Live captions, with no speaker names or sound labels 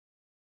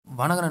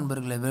வணக்கம்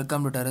நண்பர்களே,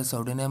 welcome to terrace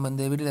out. நம்ம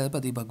இந்த வீடியோவில் எதை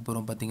பற்றி பார்க்க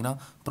போகிறோம் பார்த்தீங்கன்னா,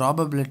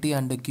 ப்ராபபிலிட்டி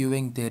அண்ட்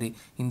கியூவிங் தேரி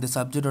இந்த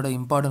சப்ஜெக்டோட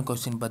இம்பார்ட்டன்ட்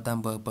கொஸ்டின் பற்றி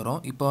தான் பார்க்க போகிறோம்.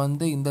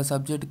 இப்போ இந்த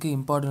சப்ஜெக்ட்டுக்கு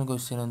இம்பார்ட்டன்ட்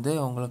கொஸ்டின்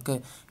உங்களுக்கு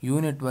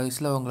யூனிட்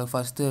வைஸில் உங்களுக்கு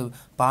ஃபஸ்ட்டு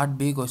பார்ட்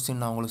பி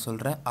கொஸ்டின் நான் உங்களுக்கு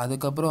சொல்கிறேன்.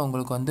 அதுக்கப்புறம்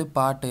உங்களுக்கு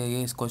part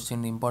A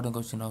question important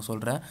question நான்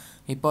சொல்கிறேன்.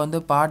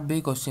 இப்போ பார்ட் பி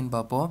கொஸ்டின்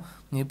பார்ப்போம்.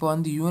 இப்போ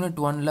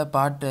யூனிட் 1ல்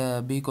பார்ட்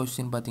பி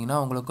கொஸ்டின்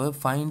பார்த்தீங்கன்னா உங்களுக்கு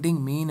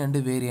ஃபைண்டிங் மீன் அண்டு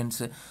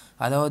வேரியன்ஸு,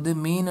 அதாவது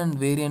மீன் அண்ட்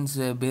வேரியன்ஸ்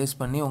பேஸ்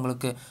பண்ணி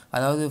உங்களுக்கு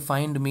அதாவது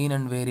find mean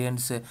and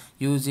variance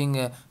using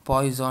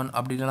Poisson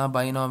அப்படி இல்லைனா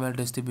பைனாமியல்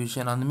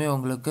டிஸ்ட்ரிபியூஷன் அந்தமாரி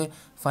உங்களுக்கு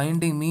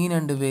finding mean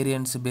and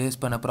variance base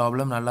பண்ண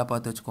ப்ராப்ளம் நல்லா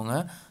பார்த்து வச்சுக்கோங்க.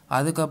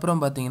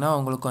 அதுக்கப்புறம் பார்த்தீங்கன்னா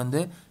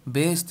உங்களுக்கு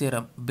பேஸ்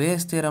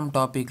தியரம்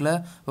டாப்பிக்கில்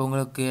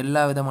உங்களுக்கு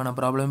எல்லா விதமான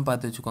ப்ராப்ளமும்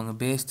பார்த்து வச்சுக்கோங்க.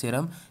 பேஸ்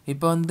தியரம்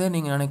இப்போ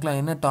நீங்கள் நினைக்கலாம்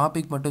என்ன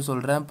டாபிக் மட்டும்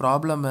சொல்கிறேன்,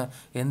 ப்ராப்ளம்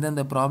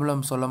எந்தெந்த ப்ராப்ளம்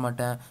சொல்ல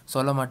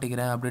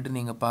மாட்டேங்கிறேன் அப்படின்ட்டு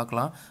நீங்கள்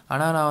பார்க்கலாம்.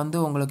 ஆனால் நான்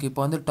உங்களுக்கு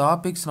இப்போ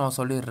டாபிக்ஸ் நான்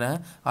சொல்லிடுறேன்.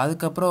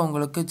 அதுக்கப்புறம்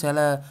உங்களுக்கு சில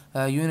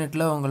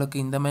யூனிட்டில் உங்களுக்கு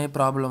இந்தமாதிரி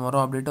ப்ராப்ளம்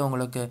வரும் அப்படின்ட்டு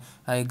உங்களுக்கு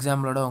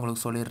எக்ஸாம்பிளோட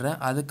உங்களுக்கு சொல்லிடுறேன்.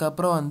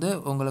 அதுக்கப்புறம்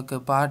உங்களுக்கு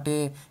பார்ட்டே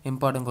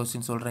இம்பார்ட்டன்ட்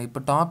கொஸ்டின் சொல்கிறேன்.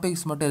 இப்போ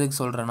டாபிக்ஸ் மட்டும்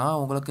எதுக்கு சொல்கிறேன்னா,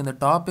 உங்களுக்கு இந்த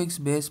டாபிக்ஸ்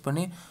பேஸ்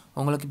பண்ணி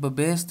உங்களுக்கு இப்போ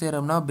பேஸ்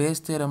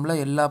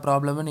தியரமில் எல்லா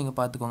ப்ராப்ளமும் நீங்கள்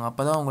பார்த்துக்கோங்க.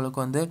 அப்போ தான்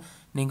உங்களுக்கு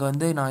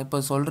நீங்கள் நான் இப்போ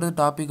சொல்கிற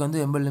டாபிக்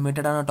ரொம்ப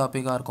லிமிட்டடான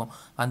டாப்பிக்காக இருக்கும்.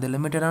 அந்த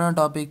லிமிட்டடான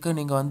டாப்பிக்கு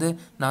நீங்கள்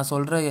நான்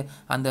சொல்கிற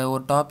அந்த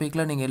ஒரு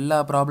டாப்பிக்கில் நீங்கள் எல்லா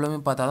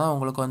ப்ராப்ளமையும் பார்த்தா தான்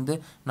உங்களுக்கு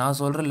நான்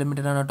சொல்கிற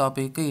லிமிட்டடான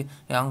டாப்பிக்கு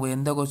அவங்க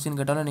எந்த கொஸ்டின்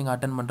கேட்டாலும் நீங்கள்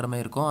அட்டன் பண்ணுற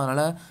மாதிரி இருக்கும்.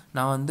 அதனால்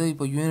நான்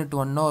இப்போ யூனிட்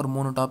 1 ஒரு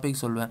 3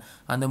 டாபிக் சொல்வேன்.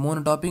 அந்த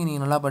 3 டாபிக்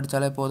நீங்கள் நல்லா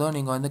படித்தாலே போதும்,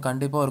 நீங்கள்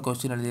கண்டிப்பாக ஒரு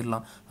கொஸ்டின்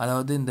எழுதிடலாம்.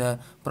 அதாவது இந்த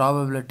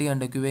ப்ராபபிலிட்டி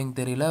அண்ட் கியூவிங்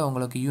தெரியல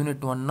உங்களுக்கு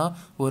யூனிட் 1னா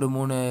ஒரு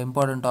 3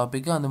 இம்பார்ட்டன்ட்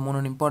டாபிக், அந்த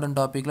 3 இம்பார்ட்டன்ட்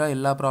டாப்பிக்கில்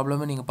எல்லா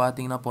ப்ராப்ளமும் நீங்கள்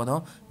பார்த்தீங்கன்னா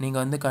போதும்,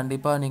 நீங்கள் கண்டிப்பாக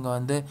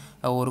நீங்கள்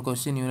ஒரு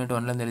கொஸ்டின் யூனிட்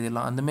 1லேருந்து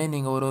எழுதிடலாம். அந்தமாரி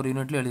நீங்கள் ஒரு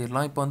யூனிட்லையும்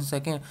எழுதிடலாம்.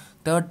 இப்போ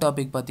தேர்ட்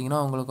டாபிக் பார்த்தீங்கன்னா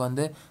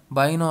உங்களுக்கு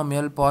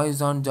binomial,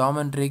 Poisson,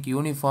 geometric,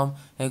 uniform,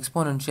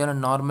 exponential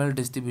and normal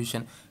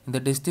distribution. இந்த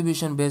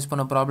டிஸ்ட்ரிபியூஷன் பேஸ்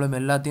பண்ண ப்ராப்ளம்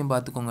எல்லாத்தையும்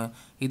பார்த்துக்கோங்க.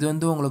 இது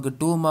உங்களுக்கு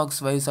 2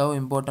 மார்க்ஸ் வைஸாகவும்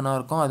இம்பார்ட்டண்ட்டாக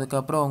இருக்கும்.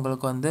 அதுக்கப்புறம்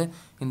உங்களுக்கு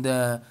இந்த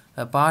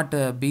பார்ட்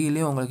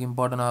பிலையும் உங்களுக்கு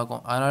இம்பார்ட்டண்ட்டாக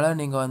இருக்கும். அதனால்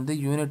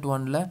நீங்கள் யூனிட்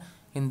 1ல்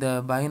இந்த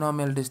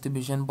binomial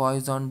distribution,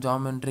 Poisson,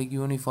 geometric,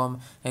 uniform,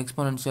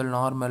 exponential,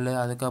 normal,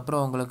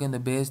 அதுக்கப்புறம் உங்களுக்கு இந்த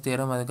பேஸ்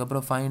தியரம்,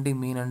 அதுக்கப்புறம் ஃபைண்டிங்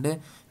மீன் அண்டு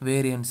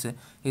வேரியன்ஸு,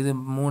 இது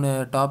 3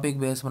 டாபிக்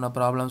பேஸ் பண்ண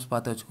ப்ராப்ளம்ஸ்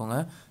பார்த்து வச்சுக்கோங்க.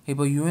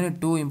 இப்போ யூனிட்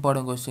 2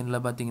 இம்பார்ட்டன்ட்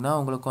கொஸ்டினில் பார்த்தீங்கன்னா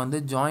உங்களுக்கு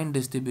ஜாயிண்ட்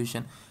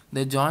டிஸ்ட்ரிபியூஷன்,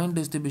 இந்த ஜாயிண்ட்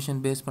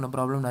டிஸ்ட்ரிபியூஷன் பேஸ் பண்ண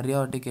ப்ராப்ளம் நிறையா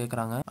வாட்டி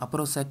கேட்குறாங்க.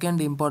 அப்புறம்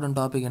செகண்ட் இம்பார்ட்டன்ட்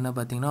டாபிக் என்ன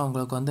பார்த்தீங்கன்னா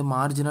உங்களுக்கு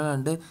மார்ஜினல்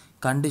அண்டு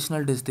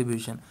கண்டிஷனல்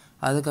டிஸ்ட்ரிபியூஷன்,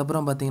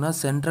 அதுக்கப்புறம் பார்த்தீங்கன்னா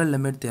சென்ட்ரல்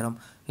லிமிட் தியரம்.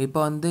 இப்போ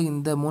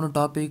இந்த 3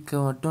 டாபிக்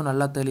மட்டும்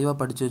நல்லா தெளிவாக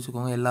படித்து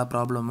வச்சுக்கோங்க எல்லா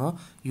ப்ராப்ளமும்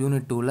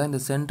யூனிட் 2ல். இந்த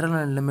சென்ட்ரல்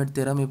அண்ட் லிமிட்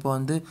தியரம் இப்போ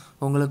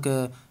உங்களுக்கு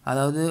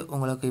அதாவது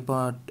உங்களுக்கு இப்போ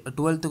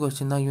 12th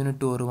கொஸ்டின் தான்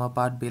யூனிட் 2 வருமா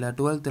பார்ட் பியில்.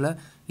 12th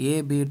ஏ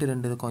பிட்டு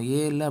 2 இருக்கும்.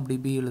 ஏயில் அப்படி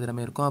பி எழுதுகிற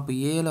மாதிரி இருக்கும். அப்போ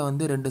ஏயில்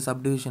 2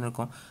 சப்டிவிஷன்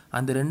இருக்கும்.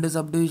 அந்த 2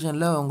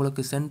 சப்டிவிஷனில்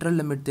உங்களுக்கு சென்ட்ரல்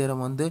லிமிட்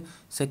தியரம்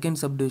செகண்ட்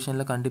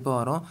சப்டிவிஷனில் கண்டிப்பாக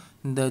வரும்.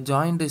 இந்த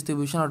ஜாயிண்ட்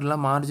டிஸ்ட்ரிபியூஷன்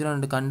அப்படிலாம் marginal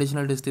and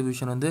conditional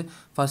distribution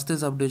first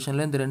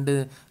சப்டிவிஷனில் இந்த 2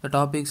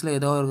 டாபிக்ஸில்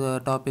ஏதோ ஒரு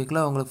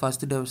டாப்பிக்கில் உங்களுக்கு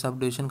ஃபஸ்ட்டு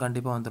சப்டிவிஷன்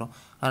கண்டிப்பாக வந்துடும்.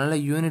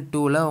 அதனால் யூனிட்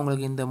 2ல்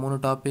உங்களுக்கு இந்த 3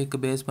 டாபிக்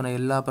பேஸ் பண்ண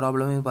எல்லா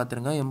ப்ராப்ளமையும்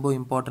பார்த்துருங்க. ரொம்ப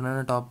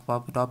இம்பார்ட்டண்டான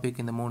டாபிக்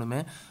இந்த 3மே.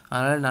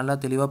 அதனால் நல்லா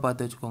தெளிவாக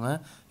பார்த்து வச்சுக்கோங்க.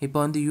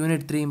 இப்போ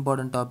யூனிட் 3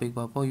 இம்பார்ட்டன்ட் டாபிக்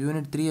பார்ப்போம்.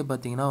 யூனிட் 3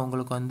 பார்த்தீங்கன்னா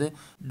உங்களுக்கு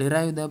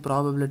drive the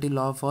probability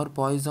law for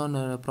Poisson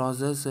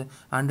process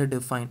and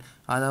define.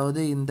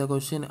 அதாவது இந்த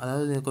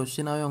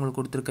கொஸ்டினாகவே உங்களுக்கு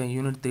கொடுத்துருக்கேன்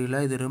யூனிட் 3ல்.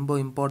 இது ரொம்ப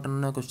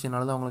இம்பார்ட்டண்டான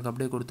கொஸ்டினால தான் உங்களுக்கு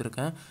அப்படியே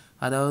கொடுத்துருக்கேன்.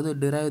 அதாவது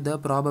drive the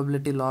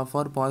probability law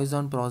for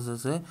Poisson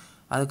process,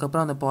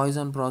 அதுக்கப்புறம் அந்த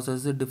பாய்சான்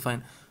ப்ராசஸ்ஸு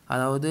டிஃபைன்.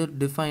 அதாவது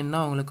டிஃபைன்னா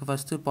உங்களுக்கு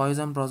ஃபஸ்ட்டு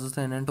பாய்சான்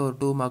ப்ராசஸில் என்னென்ட்டு ஒரு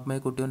 2 மார்க்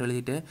மாதிரி குட்டியோன்னு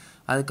எழுதிட்டு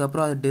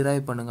அதுக்கப்புறம் அதை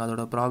டிரைவ் பண்ணுங்கள்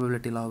அதோட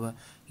ப்ராபபிலிட்டி லாவை.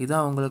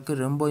 இதான் உங்களுக்கு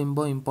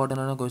ரொம்ப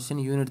இம்பார்ட்டண்டான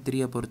கொஸ்டின் யூனிட்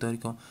 3 பொறுத்த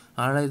வரைக்கும்.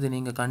 அதனால் இது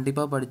நீங்கள்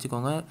கண்டிப்பாக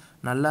படிச்சுக்கோங்க.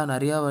 நல்லா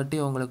நிறையா வாட்டி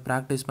உங்களுக்கு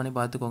ப்ராக்டிஸ் பண்ணி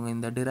பார்த்துக்கோங்க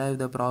இந்த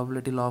drive the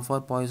probability law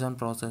for Poisson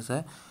ப்ராசஸை.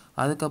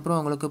 அதுக்கப்புறம்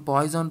உங்களுக்கு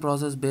பாய்சான்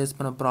ப்ராசஸ் பேஸ்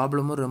பண்ண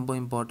ப்ராப்ளமும் ரொம்ப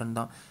இம்பார்ட்டன்ட்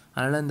தான்.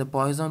 அதனால் இந்த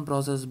பாய்சான்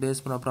ப்ராசஸ்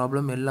பேஸ் பண்ண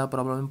ப்ராப்ளம் எல்லா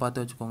ப்ராப்ளமும்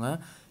பார்த்து வச்சுக்கோங்க.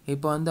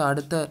 இப்போ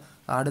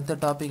அடுத்த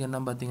டாபிக் என்ன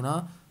பார்த்தீங்கன்னா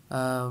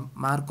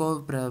மார்க்கோவ்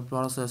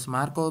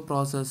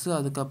ப்ராசஸ்,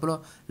 அதுக்கப்புறம்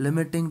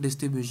லிமிட்டிங்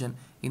டிஸ்ட்ரிபியூஷன்.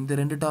 இந்த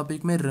 2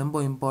 டாப்பிக்குமே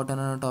ரொம்ப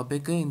இம்பார்ட்டண்டான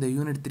டாப்பிக்கு இந்த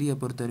யூனிட் 3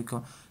 பொறுத்த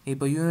வரைக்கும்.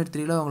 இப்போ யூனிட்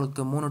 3ல்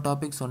உங்களுக்கு 3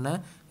 டாபிக் சொன்னேன்.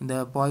 இந்த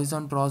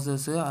பாய்சான்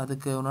ப்ராசஸ்ஸு,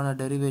 அதுக்கு உண்டான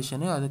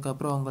டெரிவேஷனு,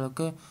 அதுக்கப்புறம்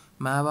உங்களுக்கு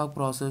மேவாக்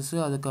ப்ராசஸ்ஸு,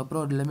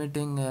 அதுக்கப்புறம்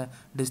லிமிட்டிங்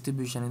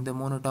டிஸ்ட்ரிபியூஷன். இந்த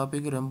 3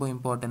 டாபிக் ரொம்ப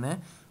இம்பார்ட்டன்ட்டு.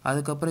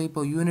 அதுக்கப்புறம்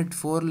இப்போ யூனிட்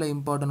 4ல்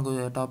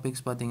இம்பார்ட்டன்ட்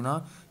டாபிக்ஸ் பார்த்தீங்கன்னா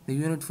இந்த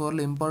யூனிட்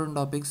 4ல் இம்பார்ட்டன்ட்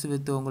டாபிக்ஸ்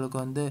வித் உங்களுக்கு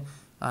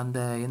அந்த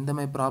எந்த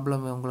மாதிரி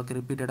ப்ராப்ளம் உங்களுக்கு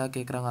ரிப்பீட்டடாக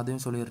கேட்குறாங்க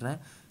அதையும் சொல்லிடுறேன்.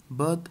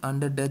 பர்த்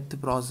அண்ட் டெத்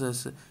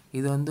ப்ராசஸ்,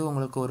 இது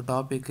உங்களுக்கு ஒரு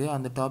டாப்பிக்கு.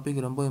 அந்த டாபிக்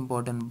ரொம்ப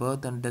important,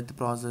 birth and death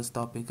process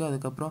topic.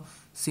 அதுக்கப்புறம்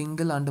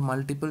single and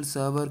multiple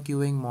server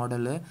queuing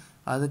model,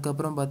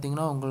 அதுக்கப்புறம்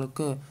பார்த்தீங்கன்னா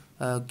உங்களுக்கு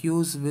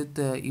கியூஸ்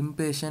with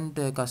impatient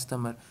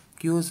customer.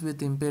 queues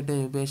with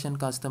impatient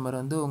customer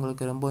வந்து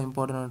உங்களுக்கு ரொம்ப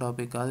இம்பார்ட்டன்ட்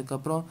டாபிக்.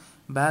 அதுக்கப்புறம்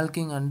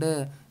பேல்கிங் அண்டு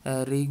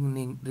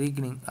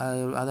ரீகனிங்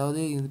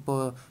அதாவது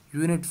இப்போது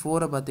யூனிட்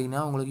 4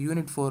 பார்த்தீங்கன்னா உங்களுக்கு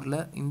யூனிட் 4ல்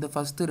இந்த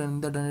ஃபஸ்ட்டு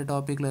ரெண்டு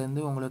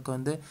டாப்பிக்லேருந்து உங்களுக்கு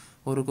வந்து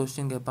ஒரு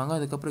கொஸ்டின் கேட்பாங்க.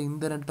 அதுக்கப்புறம்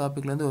இந்த 2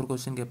 டாப்பிக்லேருந்து ஒரு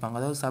கொஸ்டின் கேட்பாங்க.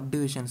 அதாவது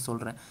சப்டிவிஷன்ஸ்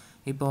சொல்கிறேன்.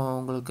 இப்போ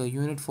உங்களுக்கு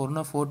யூனிட்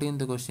 4னா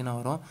 14th கொஸ்டினாக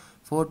வரும்.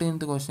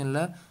 14th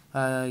கொஸ்டினில்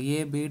ஏ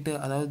பீட்டு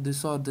அதாவது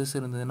திஸ் ஆர் திஸ்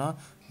இருந்ததுன்னா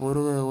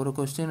ஒரு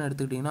கொஸ்டின்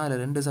எடுத்துக்கிட்டிங்கன்னா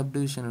அதில் 2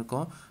 சப்டிவிஷன்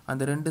இருக்கும்.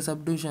 அந்த 2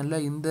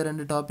 சப்டிவிஷனில் இந்த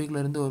 2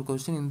 டாப்பிக்லேருந்து ஒரு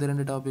கொஸ்டின், இந்த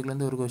 2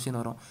 டாப்பிக்லேருந்து ஒரு கொஸ்டின்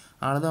வரும்.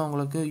 அதனால தான்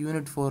உங்களுக்கு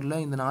யூனிட் 4ல்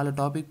இந்த 4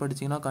 டாபிக்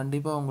படிச்சிங்கன்னா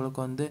கண்டிப்பாக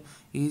உங்களுக்கு வந்து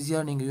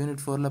ஈஸியாக நீங்கள்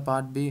யூனிட் 4ல்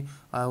பார்ட் பி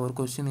ஒரு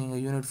கொஸ்டின்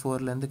நீங்கள் யூனிட்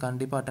 4லேருந்து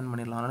கண்டிப்பாக அட்டன்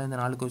பண்ணிடலாம். அதனால் இந்த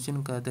 4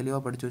 கொஸ்டின்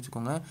தெளிவாக படித்து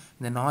வச்சுக்கோங்க.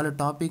 இந்த 4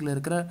 டாப்பிக்கில்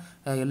இருக்கிற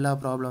எல்லா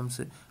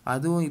ப்ராப்ளம்ஸு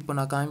அதுவும் இப்போ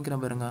நான்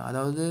காமிக்கிறேன் பாருங்கள்.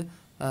 அதாவது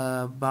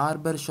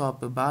பார்பர்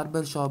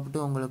ஷாப்ட்டு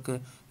உங்களுக்கு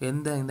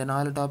இந்த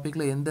 4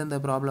 டாப்பிக்கில் எந்தெந்த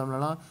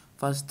ப்ராப்ளம்லலாம்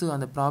ஃபஸ்ட்டு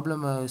அந்த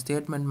ப்ராப்ளம்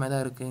ஸ்டேட்மெண்ட் மாதிரி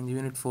தான் இருக்குது இந்த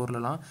யூனிட்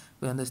 4லலாம்.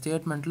 அந்த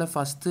ஸ்டேட்மெண்ட்டில்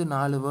ஃபஸ்ட்டு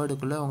 4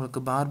 வேர்டுக்குள்ளே உங்களுக்கு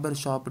பார்பர்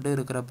ஷாப்ட்டு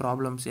இருக்கிற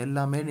ப்ராப்ளம்ஸ்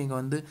எல்லாமே நீங்கள்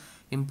வந்து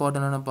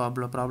இம்பார்ட்டண்டான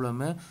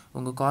ப்ராப்ளமு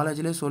உங்கள்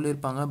காலேஜ்லேயே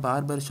சொல்லியிருப்பாங்க.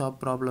 பார்பர் ஷாப்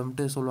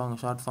ப்ராப்ளம்ட்டு சொல்லுவாங்க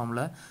ஷார்ட்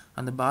ஃபார்மில்.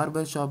 அந்த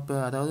பார்பர் ஷாப்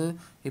அதாவது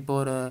இப்போ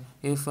ஒரு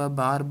if a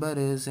barber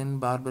is in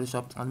barber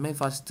shop அதுமாதிரி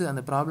ஃபஸ்ட்டு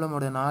அந்த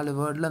ப்ராப்ளமோட 4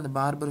 வேர்டில் அந்த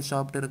பார்பர்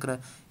ஷாப்ட்டு இருக்கிற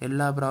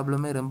எல்லா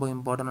ப்ராப்ளமே ரொம்ப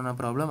இம்பார்ட்டண்டான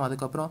ப்ராப்ளம்.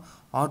 அதுக்கப்புறம்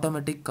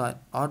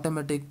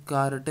ஆட்டோமேட்டிக்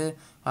கார்ட்டு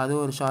அது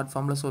ஒரு ஷார்ட்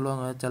ஃபார்மில்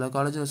சொல்லுவாங்க. சில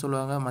காலேஜில்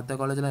சொல்லுவாங்க, மற்ற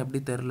காலேஜில் எப்படி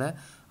தெரில.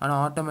 ஆனால்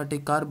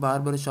ஆட்டோமேட்டிக் கார்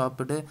பார்பர்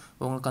ஷாப்ட்டு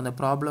உங்களுக்கு அந்த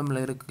ப்ராப்ளமில்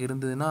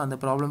இருந்ததுன்னா அந்த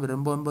ப்ராப்ளம்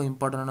ரொம்ப ரொம்ப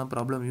இம்பார்ட்டண்டான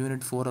ப்ராப்ளம்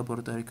யூனிட் 4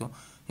 பொறுத்த வரைக்கும்.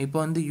 இப்போ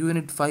வந்து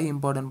யூனிட் 5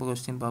 இம்பார்ட்டன்ட்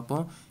கொஸ்டின்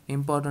பார்ப்போம்.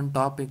 இம்பார்ட்டன்ட்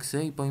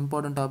டாபிக்ஸு இப்போ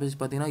இம்பார்ட்டன்ட் டாபிக்ஸ்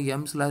பார்த்தீங்கன்னா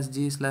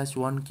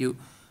M/G/1Q.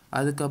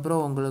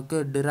 அதுக்கப்புறம் உங்களுக்கு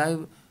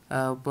டிரைவ்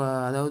இப்போ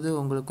அதாவது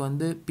உங்களுக்கு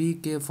வந்து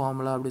பிகே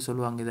ஃபார்முலா அப்படி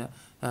சொல்லுவாங்க. இதை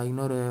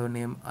இன்னொரு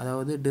நேம்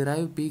அதாவது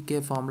டிரைவ் பிகே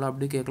ஃபார்முலா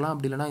அப்படி கேட்கலாம்.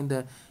 அப்படி இல்லைனா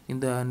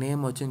இந்த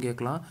நேம் வச்சும்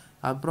கேட்கலாம்.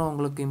 அப்புறம்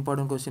உங்களுக்கு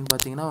இம்பார்ட்டன்ட் கொஸ்டின்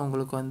பார்த்தீங்கன்னா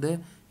உங்களுக்கு வந்து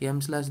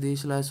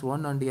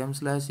M/D/1 and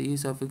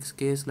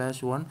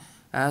M/E/K/1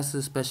 as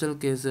special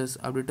cases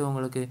அப்படின்ட்டு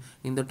உங்களுக்கு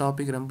இந்த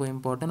டாபிக் ரொம்ப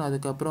இம்பார்ட்டன்ட்.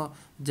 அதுக்கப்புறம்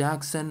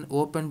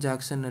ஓப்பன்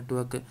ஜாக்சன்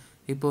நெட்வொர்க்கு.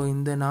 இப்போது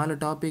இந்த 4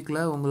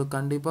 டாப்பிக்கில் உங்களுக்கு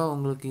கண்டிப்பாக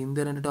உங்களுக்கு இந்த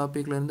 2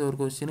 டாப்பிக்லேருந்து ஒரு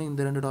கொஸ்டின்,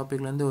 இந்த 2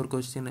 டாப்பிக்லேருந்து ஒரு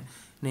கொஸ்டின்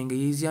நீங்கள்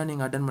ஈஸியாக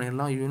நீங்கள் அட்டன்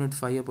பண்ணிடலாம் யூனிட்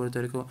 5 பொறுத்த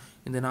வரைக்கும்.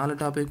 இந்த 4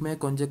 டாப்பிக்குமே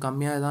கொஞ்சம்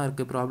கம்மியாக தான்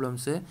இருக்குது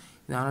ப்ராப்ளம்ஸு.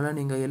 அதனால்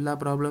நீங்கள் எல்லா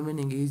ப்ராப்ளமே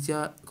நீங்கள்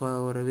ஈஸியாக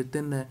ஒரு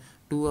வித்தின்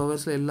 2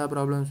 ஹவர்ஸில் எல்லா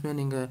ப்ராப்ளம்ஸுமே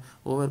நீங்கள்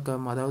ஓவர்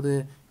கம் அதாவது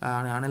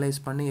அனலைஸ்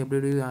பண்ணி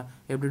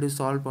எப்படி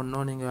சால்வ்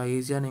பண்ணணும் நீங்கள்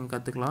ஈஸியாக நீங்கள்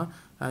கற்றுக்கலாம்.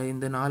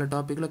 இந்த 4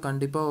 டாப்பிக்கில்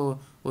கண்டிப்பாக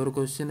ஒரு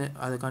கொஸ்டின்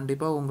அது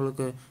கண்டிப்பாக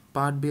உங்களுக்கு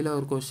பார்ட் பியில்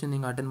ஒரு கொஸ்டின்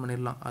நீங்கள் அட்டன்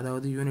பண்ணிடலாம்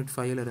அதாவது யூனிட்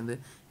 5லேருந்து.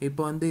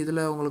 இப்போ வந்து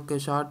இதில் உங்களுக்கு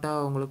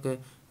ஷார்ட்டாக உங்களுக்கு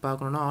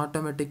பார்க்கணுன்னா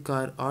ஆட்டோமேட்டிக்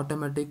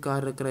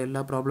கார் இருக்கிற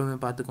எல்லா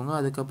ப்ராப்ளமையும் பார்த்துக்கோங்க.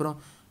 அதுக்கப்புறம்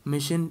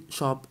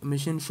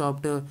மிஷின்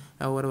ஷாப்ட்டு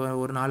ஒரு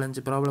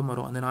 4-5 ப்ராப்ளம்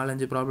வரும். அந்த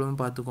 4-5 ப்ராப்ளமும்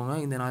பார்த்துக்கோங்க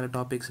இந்த 4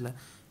 டாபிக்ஸில்.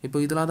 இப்போ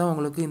இதெல்லாம் தான்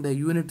உங்களுக்கு இந்த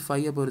யூனிட்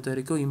 5 பொறுத்த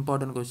வரைக்கும்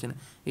இம்பார்ட்டன்ட் கொஸ்டின்.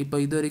 இப்போ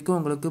இது வரைக்கும்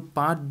உங்களுக்கு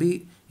பார்ட் பி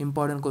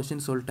இம்பார்ட்டன்ட்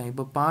கொஸ்டின் சொல்லிட்டேன்.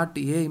 இப்போ பார்ட்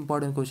ஏ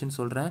இம்பார்ட்டன்ட் கொஸ்டின்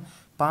சொல்கிறேன்.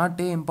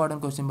 பார்ட் ஏ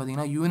இம்பார்ட்டன்ட் கொஸ்டின்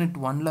பார்த்தீங்கன்னா யூனிட்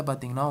 1ல்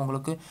பார்த்தீங்கன்னா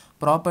உங்களுக்கு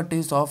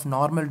ப்ராப்பர்ட்டிஸ் ஆஃப்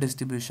நார்மல்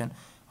டிஸ்ட்ரிபியூஷன்.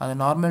 அது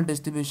நார்மல்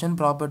டிஸ்ட்ரிபியூஷன்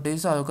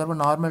ப்ராப்பர்ட்டிஸ்,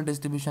 அதுக்கப்புறம் நார்மல்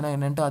டிஸ்ட்ரிபியூஷனாக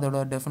என்னென்ட்டு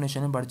அதோட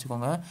டெஃபினேஷனும்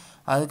படிச்சுக்கோங்க.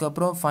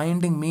 அதுக்கப்புறம்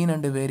ஃபைண்டிங் மீன்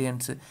அண்ட்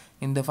வேரியன்ஸு.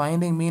 இந்த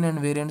ஃபைண்டிங் மீன்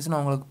அண்ட் வேரியன்ஸ்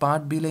நான் உங்களுக்கு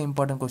பார்ட் பியில்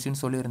இம்பார்ட்டன்ட்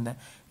கொஸ்டின் சொல்லியிருந்தேன்.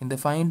 இந்த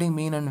ஃபைண்டிங்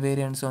மீன் அண்ட்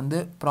வேரியன்ஸ் வந்து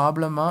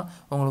ப்ராப்ளமாக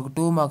உங்களுக்கு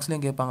 2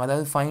 மார்க்ஸ்லேயும் கேட்பாங்க.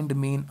 அதாவது ஃபைண்ட்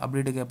மீன்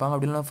அப்படின்ட்டு கேட்பாங்க,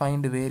 அப்படி இல்லைனா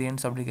ஃபைண்ட்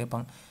வேரியன்ஸ் அப்படி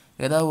கேட்பாங்க.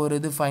 ஏதாவது ஒரு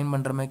இது ஃபைண்ட்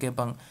பண்ணுற மாதிரி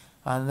கேட்பாங்க.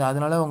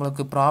 அதனால்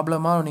உங்களுக்கு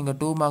ப்ராப்ளமாக நீங்கள்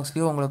 2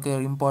 மார்க்ஸ்லேயும் உங்களுக்கு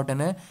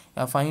இம்பார்ட்டனு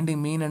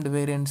ஃபைண்டிங் மீன் அண்ட்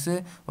வேரியன்ஸு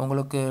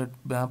உங்களுக்கு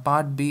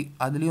பார்ட் பி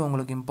அதுலேயும்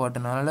உங்களுக்கு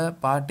இம்பார்ட்டன். அதனால்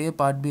பார்ட் ஏ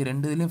பார்ட் பி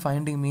ரெண்டுலேயும்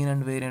finding mean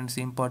and variance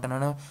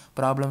இம்பார்ட்டனான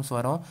problems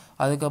வரும்.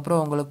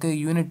 அதுக்கப்புறம் உங்களுக்கு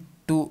யூனிட்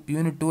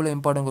 2ல்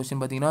இம்பார்ட்டன்ட்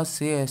கொஸ்டின் பார்த்தீங்கன்னா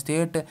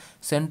ஸ்டேட்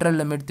சென்ட்ரல்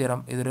லிமிட்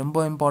தியரம். இது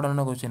ரொம்ப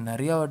இம்பார்ட்டண்டான கொஸ்டின்.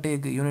 நிறையா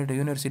வாட்டி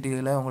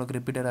யூனிவர்சிட்டியில் உங்களுக்கு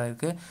ரிப்பீட்டடாக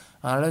இருக்குது.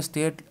 அதனால்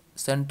ஸ்டேட்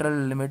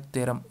சென்ட்ரல் லிமிட்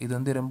தியரம் இது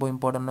வந்து ரொம்ப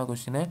இம்பார்ட்டண்டான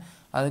கொஸ்டின்.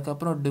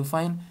 அதுக்கப்புறம்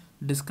டிஃபைன்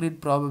டிஸ்க்ரீட்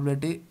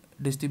ப்ராபபிலிட்டி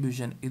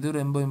டிஸ்ட்ரிபியூஷன் இது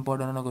ரொம்ப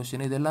இம்பார்ட்டண்டான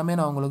கொஸ்டின். இது எல்லாமே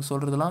நான் உங்களுக்கு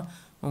சொல்கிறதுலாம்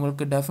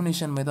உங்களுக்கு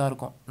டெஃபினிஷன் மாதிரி தான்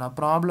இருக்கும். நான்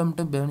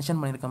ப்ராப்ளம்ட்டு மென்ஷன்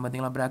பண்ணியிருக்கேன்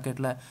பார்த்தீங்களா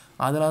ப்ராக்கெட்டில்,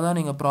 அதில் தான்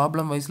நீங்கள்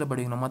ப்ராப்ளம் வைஸில்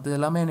படிக்கணும். மற்றது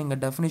எல்லாமே நீங்கள்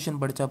டெஃபினிஷன்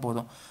படித்தா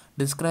போதும்.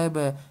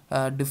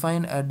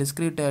 டிஃபைன்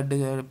டிஸ்க்ரீட்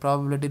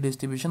ப்ராபபிலிட்டி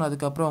டிஸ்ட்ரிபியூஷன்,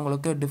 அதுக்கப்புறம்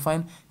உங்களுக்கு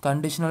டிஃபைன்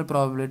கண்டிஷனல்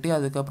ப்ராபபிலிட்டி,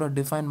 அதுக்கப்புறம்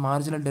டிஃபைன்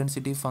மார்ஜினல்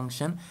டென்சிட்டி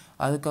ஃபங்க்ஷன்,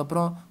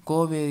 அதுக்கப்புறம்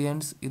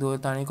கோவேரியன்ஸ் இது ஒரு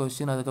தனி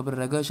கொஸ்டின்,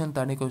 அதுக்கப்புறம் ரெகர்ஷன்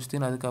தனி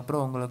கொஸ்டின்,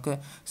 அதுக்கப்புறம் உங்களுக்கு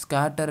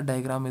ஸ்கேட்டர்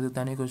டயக்ராம் இது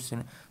தனி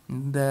கொஸ்டின்.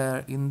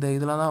 இந்த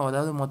இதெல்லாம் தான்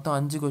அதாவது மொத்தம்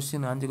 5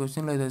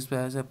 கொஸ்டினில் இது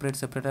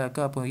செப்பரேட்டாக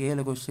இருக்குது. அப்போ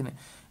 7 கொஸ்டின்.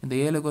 இந்த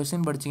 7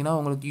 கொஸ்டின் படிச்சிங்கன்னா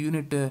உங்களுக்கு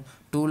யூனிட்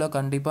 2ல்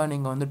கண்டிப்பாக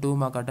நீங்கள் வந்து 2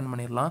 மார்க் அட்டன்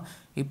பண்ணிடலாம்.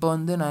 இப்போ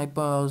வந்து நான்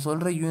இப்போ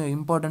சொல்கிற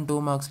இம்பார்ட்டன்ட் 2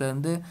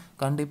 மார்க்ஸ்லேருந்து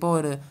கண்டிப்பாக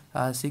ஒரு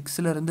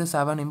 6லேருந்து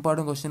 7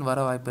 இம்பார்ட்டன்ட் கொஸ்டின் வர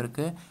வாய்ப்பு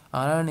இருக்குது.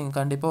 அதனால் நீங்கள்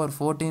கண்டிப்பாக ஒரு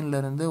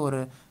 14லேருந்து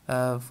ஒரு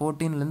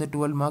 14லேருந்து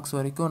 12 மார்க்ஸ்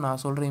வரைக்கும்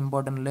நான் சொல்கிற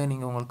இம்பார்ட்டன்ட்லேயே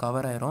நீங்கள் உங்களுக்கு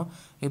கவர் ஆயிரும்.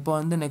 இப்போ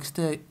வந்து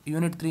நெக்ஸ்ட்டு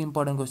யூனிட் 3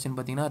 இம்பார்ட்டன்ட் கொஸ்டின்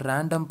பார்த்தீங்கன்னா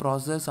ரேண்டம்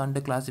ப்ராசஸ் அண்ட்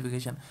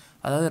கிளாசிஃபிகேஷன்.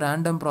 அதாவது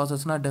ரேண்டம்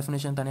ப்ராசஸ்னால்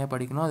டெஃபினேஷன் தனியாக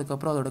படிக்கணும்.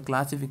 அதுக்கப்புறம் அதோட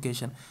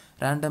கிளாசிஃபிகேஷன்,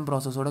 ரேண்டம்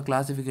ப்ராசஸோட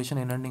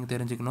கிளாசிஃபிகேஷன் என்னென்னு நீங்கள்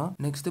தெரிஞ்சுக்கணும்.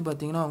 நெக்ஸ்ட்டு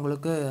பார்த்தீங்கன்னா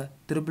உங்களுக்கு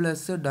SSS,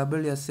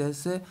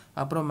 SSS,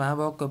 அப்புறம்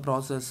மேவாக்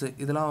ப்ராசஸ்,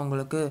 இதெல்லாம்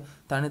உங்களுக்கு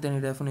தனித்தனி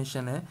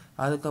டெஃபினேஷனு.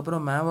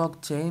 அதுக்கப்புறம்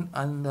மேவாக் செயின்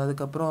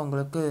அதுக்கப்புறம்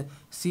உங்களுக்கு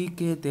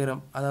CK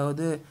தேரம்,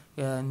 அதாவது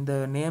இந்த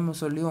நேம்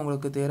சொல்லி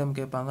உங்களுக்கு தேரம்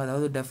கேட்பாங்க.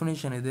 அதாவது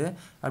டெஃபினேஷன் இது.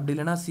 அப்படி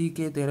இல்லைனா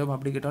CK தேரம்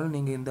அப்படி கேட்டாலும்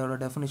நீங்கள் இதோட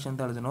டெஃபினேஷன்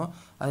தான் எழுதணும்.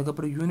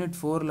 அதுக்கப்புறம் யூனிட்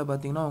 4ல்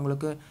பார்த்தீங்கன்னா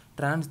உங்களுக்கு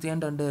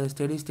transient and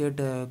steady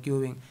state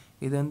queuing.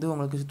 இது வந்து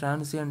உங்களுக்கு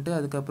டிரான்சியன்ட்டு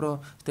அதுக்கப்புறம்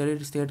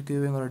ஸ்டெடி ஸ்டேட்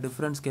கியூவிங்கோட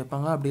டிஃப்ரென்ஸ்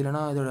கேட்பாங்க. அப்படி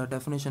இல்லைனா இதோட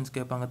டெஃபினேஷன்ஸ்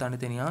கேட்பாங்க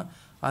தனித்தனியாக.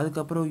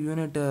 அதுக்கப்புறம்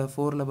யூனிட்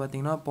 4ல்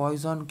பார்த்தீங்கன்னா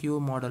பாய்சான் கியூ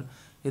மாடல்,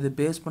 இது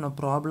பேஸ் பண்ண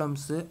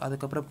ப்ராப்ளம்ஸு.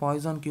 அதுக்கப்புறம்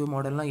பாய்சான் கியூ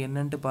மாடல்லாம்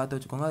என்னென்ட்டு பார்த்து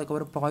வச்சுக்கோங்க.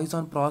 அதுக்கப்புறம்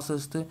பாய்சான்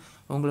ப்ராசஸ்ட்டு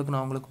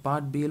நான் உங்களுக்கு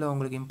பார்ட் பியில்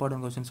உங்களுக்கு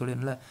இம்பார்ட்டன்ட் கொஸ்டின்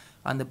சொல்லியிருந்தேன்ல,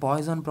 அந்த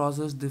பாய்சான்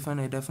ப்ராசஸ்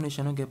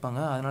டெஃபினேஷனும் கேட்பாங்க.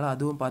 அதனால்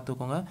அதுவும்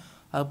பார்த்துக்கோங்க.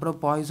 அதுக்கப்புறம்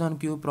பாய்சான்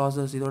கியூ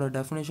ப்ராசஸ், இதோட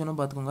டெஃபினேஷனும்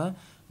பார்த்துக்கோங்க.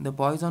 இந்த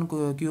பாய்சான்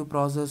கியூ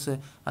ப்ராசஸ்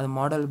அது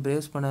மாடல்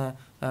பேஸ் பண்ண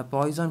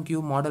பாய்சான் கியூ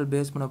மாடல்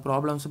பேஸ் பண்ண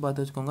ப்ராப்ளம்ஸும்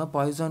பார்த்து வச்சுக்கோங்க.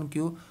 பாய்சான்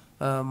கியூ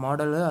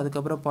மாடலு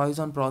அதுக்கப்புறம்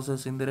பாய்சான்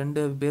ப்ராசஸ், இந்த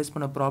 2 பேஸ்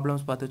பண்ண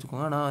ப்ராப்ளம்ஸ் பார்த்து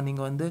வச்சுக்கோங்க. ஆனால்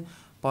நீங்கள் வந்து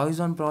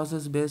பாய்சான்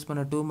ப்ராசஸ் பேஸ்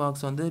பண்ண 2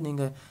 மார்க்ஸ் வந்து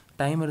நீங்கள்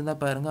டைம் இருந்தால்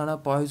பாருங்கள்.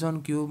 ஆனால் பாய்சான்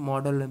கியூ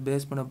மாடல்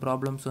பேஸ் பண்ண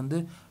ப்ராப்ளம்ஸ் வந்து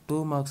 2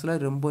 மார்க்ஸில்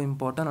ரொம்ப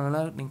இம்பார்ட்டன்ட்.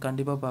 அதனால் நீங்கள்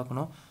கண்டிப்பாக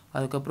பார்க்கணும்.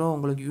 அதுக்கப்புறம்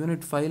உங்களுக்கு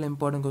யூனிட் 5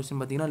 இம்பார்ட்டன்ட் கொஸ்டின்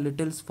பார்த்தீங்கன்னா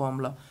லிட்டில்ஸ்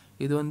ஃபார்முலா.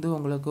 இது வந்து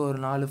உங்களுக்கு ஒரு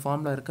 4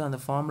 ஃபார்முலா இருக்குது. அந்த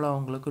ஃபார்முலா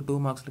உங்களுக்கு 2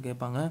 மார்க்ஸில்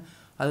கேட்பாங்க.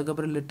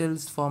 அதுக்கப்புறம்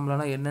லிட்டில்ஸ்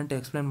ஃபார்முலானா என்னன்ட்டு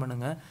எக்ஸ்பிளைன்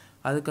பண்ணுங்கள்.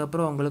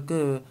 அதுக்கப்புறம் உங்களுக்கு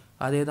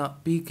அதே தான்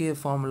PK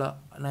ஃபார்முலா.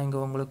 நான் இங்கே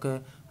உங்களுக்கு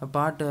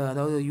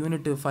அதாவது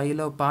யூனிட்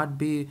 5ல் பார்ட்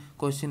பி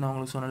கொஸ்டின் நான்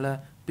உங்களுக்கு சொன்னல,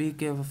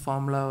 PK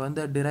ஃபார்முலா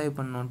வந்து டிரைவ்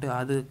பண்ணணுன்ட்டு,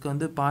 அதுக்கு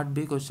வந்து பார்ட்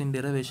பி கொஸ்டின்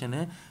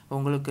டெரிவேஷனு.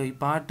 உங்களுக்கு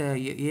பார்ட்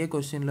ஏ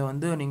கொஸ்டினில்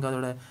வந்து நீங்கள்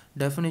அதோட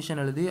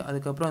டெஃபினேஷன் எழுதி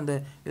அதுக்கப்புறம் அந்த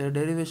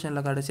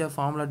டெரிவேஷனில் கடைசியாக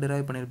ஃபார்முலா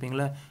டிரைவ்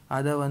பண்ணியிருப்பீங்களே,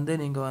 அதை வந்து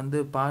நீங்கள் வந்து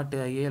பார்ட்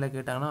ஏல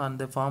கேட்டாங்கன்னா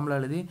அந்த ஃபார்முலா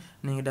எழுதி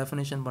நீங்கள்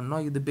டெஃபினேஷன்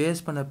பண்ணணும். இது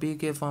பேஸ் பண்ண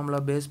PK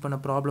ஃபார்முலா பேஸ் பண்ண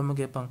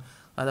ப்ராப்ளமும் கேட்பாங்க.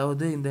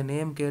 அதாவது இந்த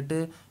நேம் கேட்டு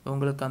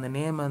உங்களுக்கு அந்த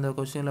நேம் அந்த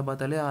கொஸ்டினில்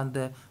பார்த்தாலே அந்த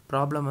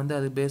ப்ராப்ளம் வந்து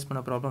அது பேஸ் பண்ண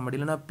ப்ராப்ளம். அப்படி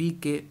இல்லைனா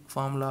PK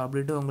ஃபார்முலா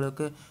அப்படின்ட்டு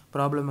உங்களுக்கு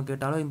ப்ராப்ளம்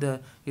கேட்டாலும்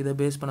இதை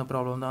பேஸ் பண்ண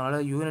ப்ராப்ளம் தான்.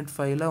 அதனால் யூனிட்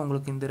 5ல்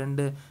உங்களுக்கு இந்த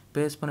 2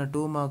 பேஸ் பண்ண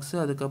 2 மார்க்ஸு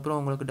அதுக்கப்புறம்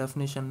உங்களுக்கு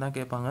டெஃபினேஷன் தான்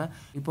கேட்பாங்க.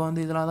 இப்போ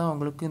வந்து இதெல்லாம் தான்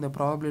உங்களுக்கு இந்த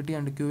ப்ராபபிலிட்டி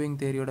அண்ட் கியூவிங்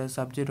தேரியோட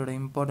சப்ஜெக்டோட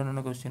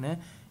இம்பார்ட்டன்டான கொஸ்டின்.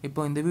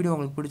 இப்போ இந்த வீடியோ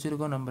உங்களுக்கு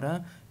பிடிச்சிருக்கோன்னு நம்புகிறேன்.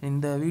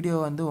 இந்த வீடியோ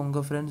வந்து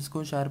உங்கள்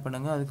ஃப்ரெண்ட்ஸ்க்கும் ஷேர்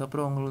பண்ணுங்கள்.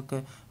 அதுக்கப்புறம்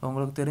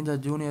உங்களுக்கு தெரிஞ்ச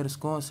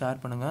ஜூனியர்ஸ்க்கும்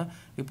ஷேர் பண்ணுங்கள்.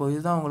 இப்போ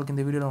இதுதான் உங்களுக்கு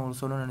இந்த வீடியோவில்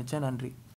உங்களுக்கு சொல்லணும்னு நினச்சேன். நன்றி.